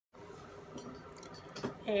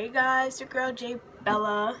Hey guys, your girl J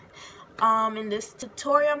Bella. In this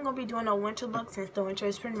tutorial I'm gonna be doing a winter look since the winter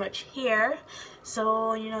is pretty much here.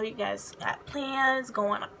 So you know you guys got plans,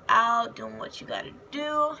 going out, doing what you gotta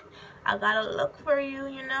do. I got a look for you,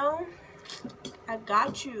 you know. I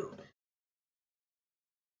got you.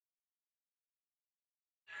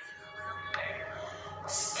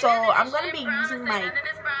 So I'm gonna be using my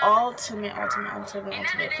ultimate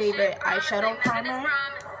favorite eyeshadow primer,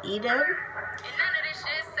 Eden,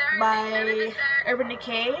 by Urban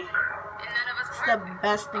Decay. It's the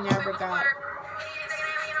best thing I ever got.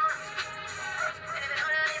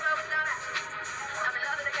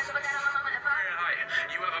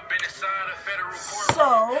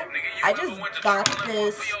 So I just got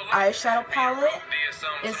this eyeshadow palette.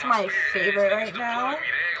 It's my favorite right now.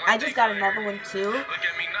 I just got another one too.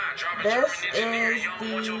 This is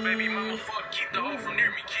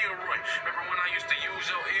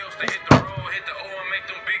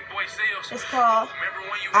it's called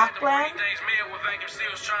Okalan.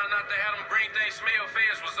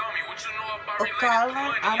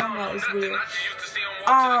 Okalan, I don't know, it's weird.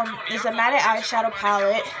 It's a matte eyeshadow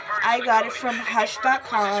palette. I got it from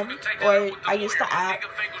Hush.com, or I used to app,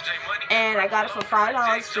 and I got it for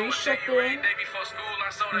 $5, free shipping.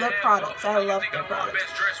 Good products. I love their products.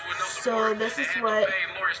 So this is what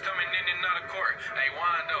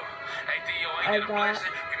I got.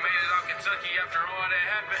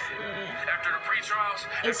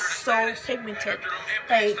 It's so pigmented.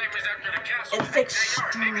 Like, it's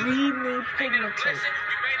extremely pigmented.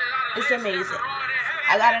 It's amazing.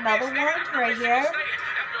 I got another one right here.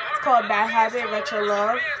 It's called Bad Habit Retro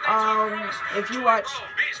Love. If you're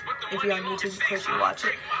on YouTube, of course you watch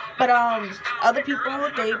it. But other people,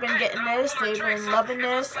 they've been getting this, they've been loving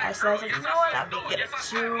this. I said, you know what, I'll be getting it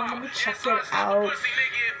too. Let me check it out.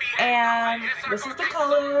 And this is the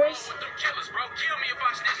colors.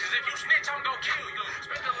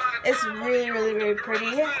 It's really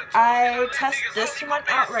pretty. I test this one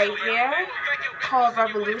out right here, called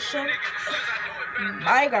Revolution.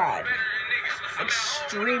 My God,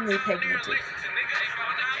 extremely pigmented.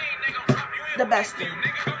 The best thing.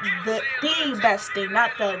 The best thing,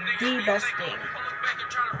 not the best thing.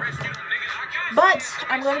 But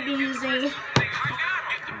I'm going to be using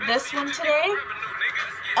this one today.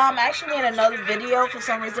 I actually made another video. For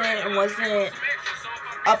some reason it wasn't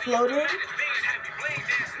uploading.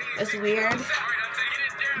 It's weird.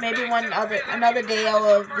 Maybe another day I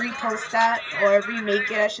will repost that, or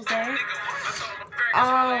remake it, I should say. I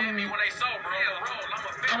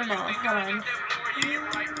don't know. Hold on.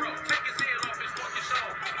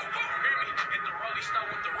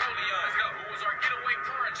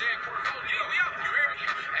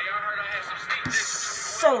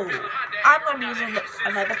 So, I'm going to be using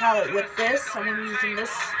another palette with this. I'm going to be using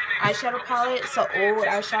this eyeshadow palette. It's an old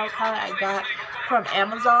eyeshadow palette I got from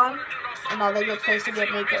Amazon. Another good place to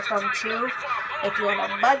get makeup from too, if you're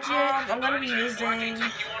on a budget. I'm going to be using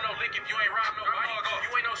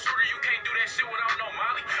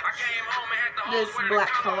this black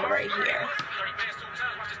color right here.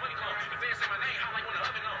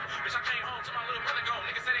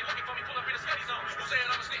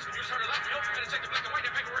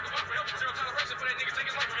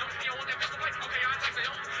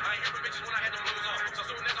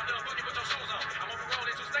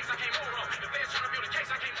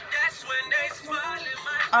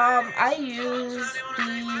 I use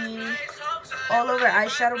the all over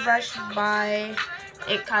eyeshadow brush by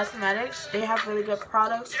It Cosmetics. They have really good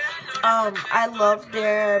products. I love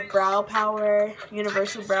their Brow Power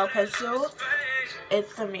Universal Brow Pencil.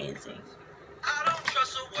 It's amazing.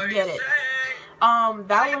 Get it.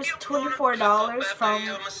 That was $24 from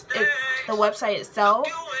the website itself.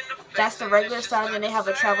 That's the regular size, and they have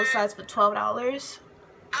a travel size for $12.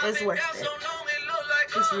 It's worth it.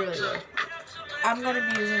 It's really worth it. I'm going to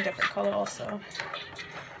be using a different color also.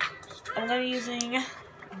 I'm going to be using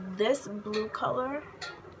this blue color.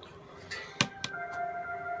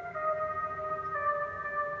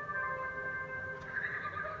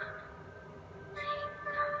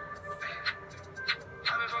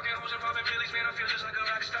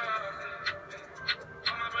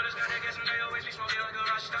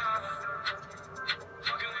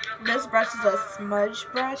 This brush is a smudge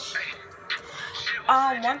brush.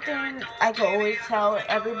 One thing I can always tell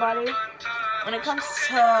everybody, when it comes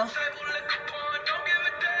to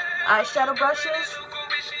eyeshadow brushes,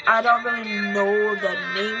 I don't really know the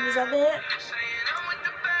names of it,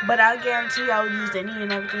 but I guarantee you I'll use any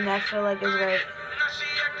and everything that I feel like is right. If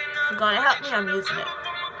it's gonna help me, I'm using it.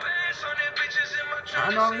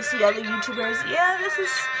 I normally see other YouTubers, yeah, this is,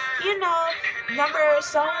 you know, Remember,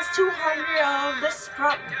 someone's too hungry of this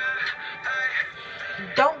problem.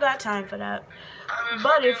 Don't got time for that.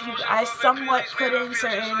 But if you, I somewhat put in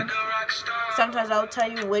certain, sometimes I'll tell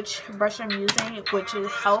you which brush I'm using, which it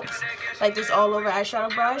helps. Like this all over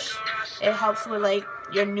eyeshadow brush, it helps with like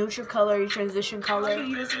your neutral color, your transition color. I'm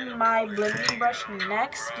using my blending brush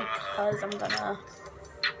next because I'm gonna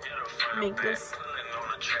make this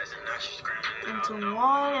into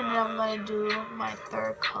one, and then I'm gonna do my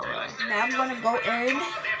third color. Now I'm gonna go in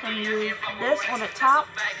and use this on the top.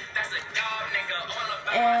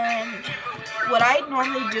 And what I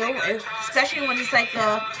normally do is, especially when it's like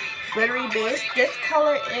the glittery base, this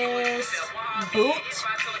color is Boot. It's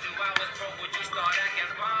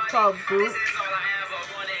called Boot.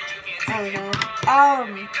 I don't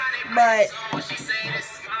know. But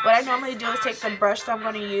what I normally do is take the brush that I'm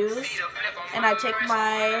going to use, and I take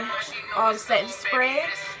my setting spray,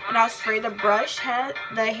 and I'll spray the brush head,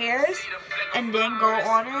 the hairs, and then go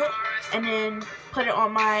on it, and then put it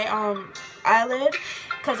on my eyelid,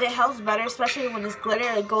 because it helps better, especially when it's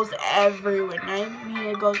glitter. It goes everywhere. And I mean,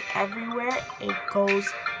 it goes everywhere. It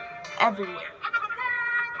goes everywhere.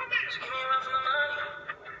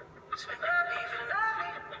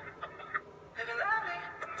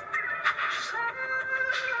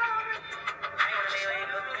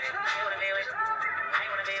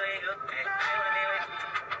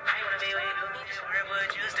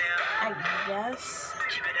 I guess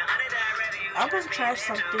I'm gonna try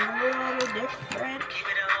something a little different.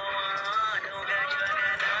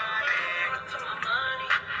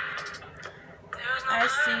 I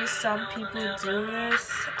see some people do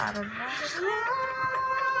this. I don't know.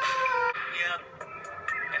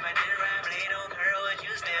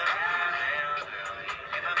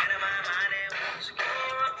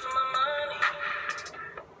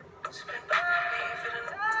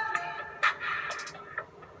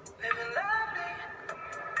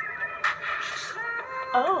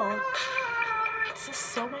 Oh, this is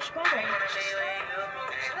so much better.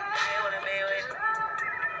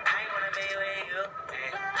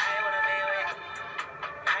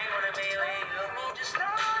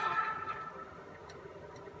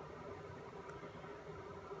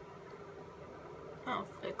 I'll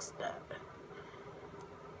fix that.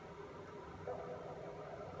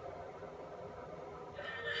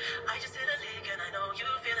 I just hit a lick and I know you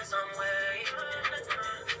feeling some way.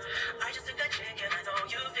 I just took that chick and I know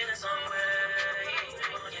you feeling some way.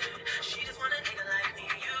 She just want a nigga like me,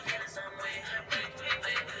 you feeling some way.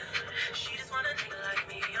 She just want a nigga like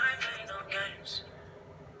me, I play no games.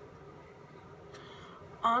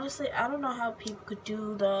 Honestly, I don't know how people could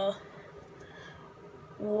do the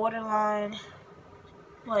waterline,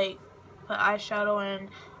 like put eyeshadow and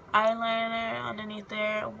eyeliner underneath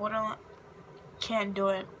there. Waterline, can't do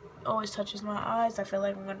it. Always touches my eyes. I feel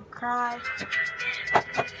like I'm gonna cry.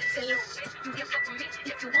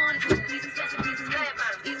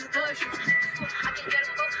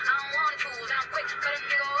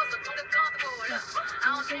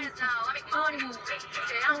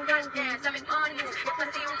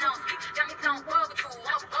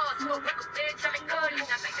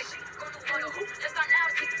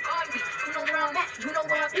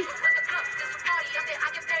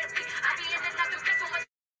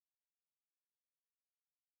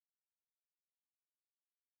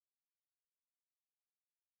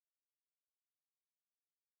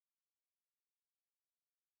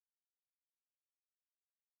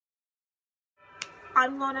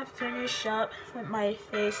 I'm gonna finish up with my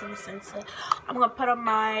face in the sense that I'm gonna put on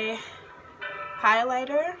my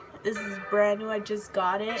highlighter. This is brand new. I just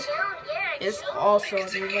got it. It's also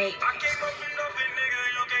new. Like,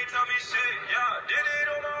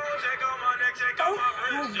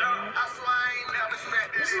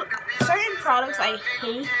 certain products I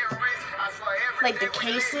hate, like the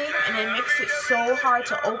casing, and it makes it so hard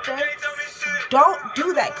to open. Don't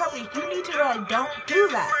do that, company. You need to know. Don't do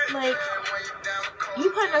that. Like, you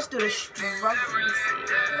putting us through the struggle.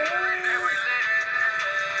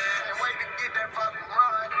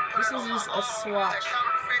 This is just a swatch.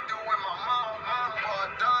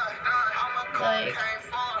 Like,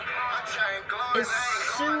 it's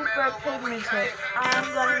super pigmented.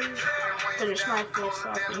 I'm gonna finish my face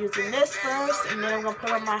off using this first, and then I'm gonna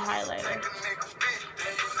put on my highlighter.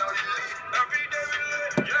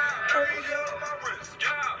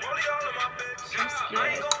 I'm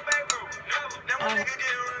scared.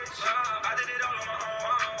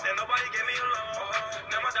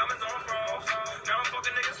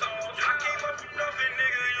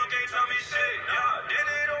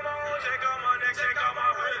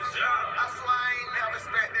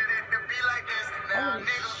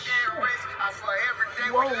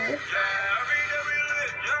 Whoa.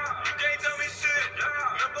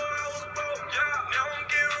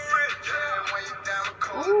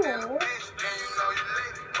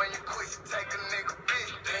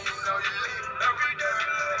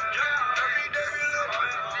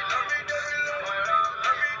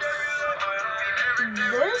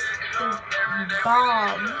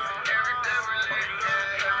 bomb.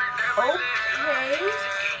 Okay.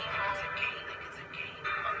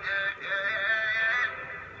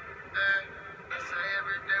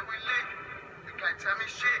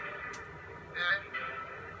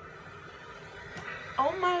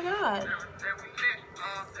 Oh my god. I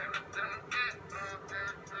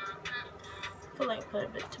feel like I put a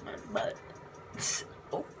bit to my butt.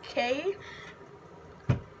 Okay.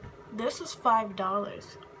 This is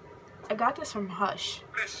 $5. I got this from Hush.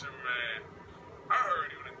 Listen, man. I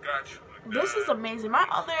heard you done got you. This is amazing. My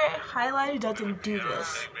other highlighter doesn't do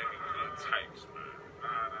this.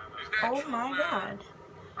 Oh my god.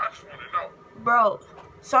 I just want to know. Bro,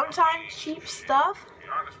 sometimes cheap stuff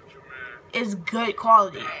is good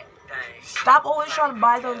quality. Stop always trying to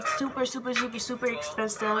buy those super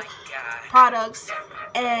expensive products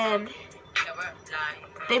and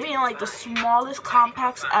they be in like the smallest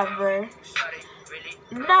compacts ever.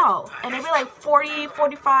 No, and they be like $40,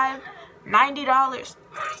 $45, $90.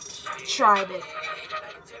 Tried it.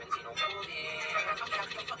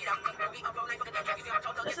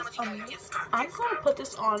 This is amazing. I'm gonna put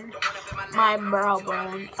this on my brow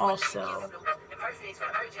bone also.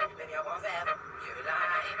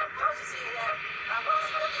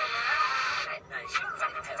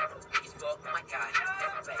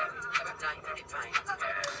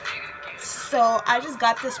 So I just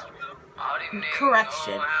got this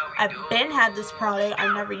correction. I've been had this product.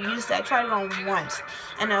 I never used it. I tried it on once,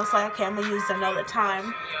 and I was like, okay, I'm gonna use it another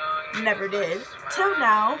time. Never did till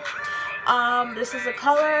now. This is the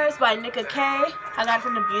colors by Nika K. I got it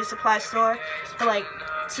from the beauty supply store for like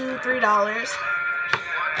 $2 to $3.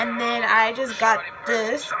 And then I just got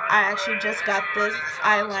this. I actually just got this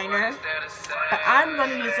eyeliner, but I'm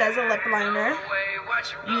gonna use it as a lip liner.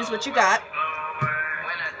 Use what you got.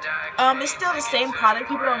 It's still the same product.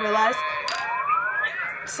 People don't realize.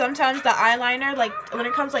 Sometimes the eyeliner, like when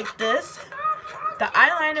it comes like this, the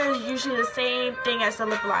eyeliner is usually the same thing as the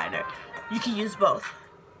lip liner. You can use both.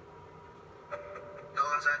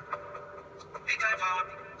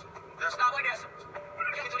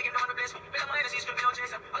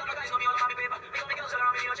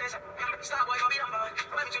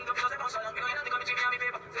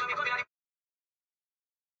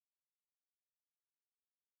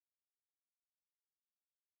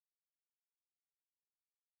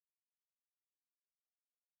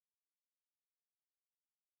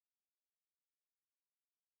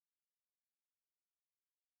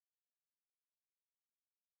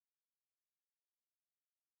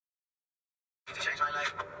 Change my life.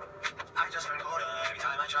 I just turn colder every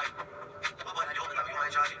time I try. But when I don't love you, I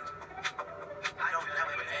charge you. I don't feel that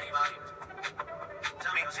way with anybody. Tell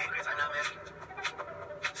me no secrets, I'm not messy.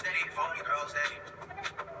 Steady for me, girl, steady.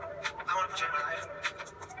 I wanna put you in my life.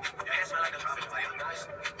 Your hair smell like a tropic, but you look nice.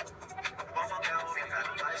 One fuck down, movie, got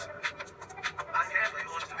no ties. I care for you,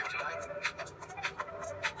 just to be what you like.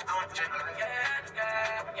 I wanna put you in my life.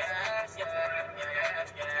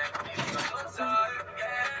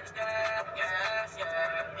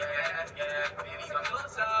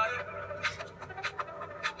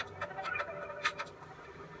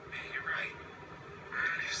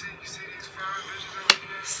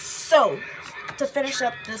 So, to finish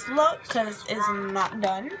up this look, because it's not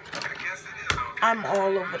done, I'm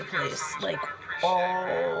all over the place. Like,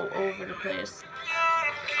 all over the place.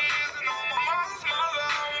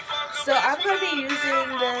 So, I'm going to be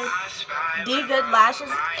using the dgoods lashes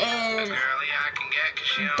in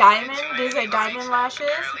Dymond. These are Dymond lashes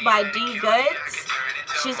by dgoods.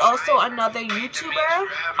 She's also another YouTuber.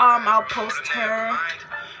 I'll post her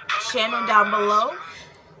channel down below.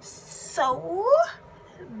 So,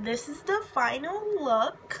 this is the final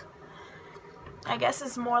look. I guess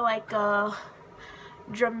it's more like a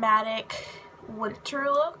dramatic winter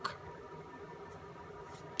look.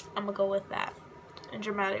 I'm gonna go with that. A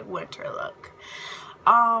dramatic winter look.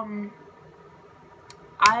 I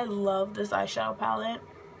love this eyeshadow palette.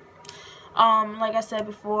 Like I said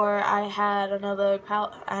before, I had another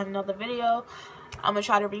video. I'm gonna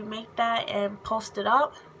try to remake that and post it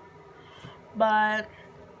up. But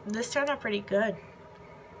this turned out pretty good.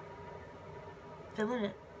 Feeling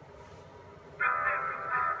it.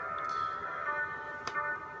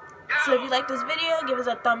 So if you like this video, give us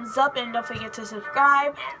a thumbs up and don't forget to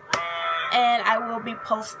subscribe. And I will be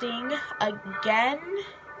posting again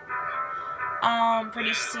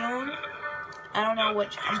pretty soon. I don't know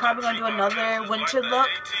which. I'm probably going to do another winter look,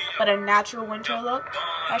 but a natural winter look,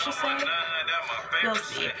 I should say. You'll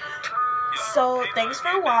see. So thanks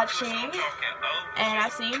for watching, and I'll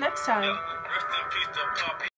see you next time.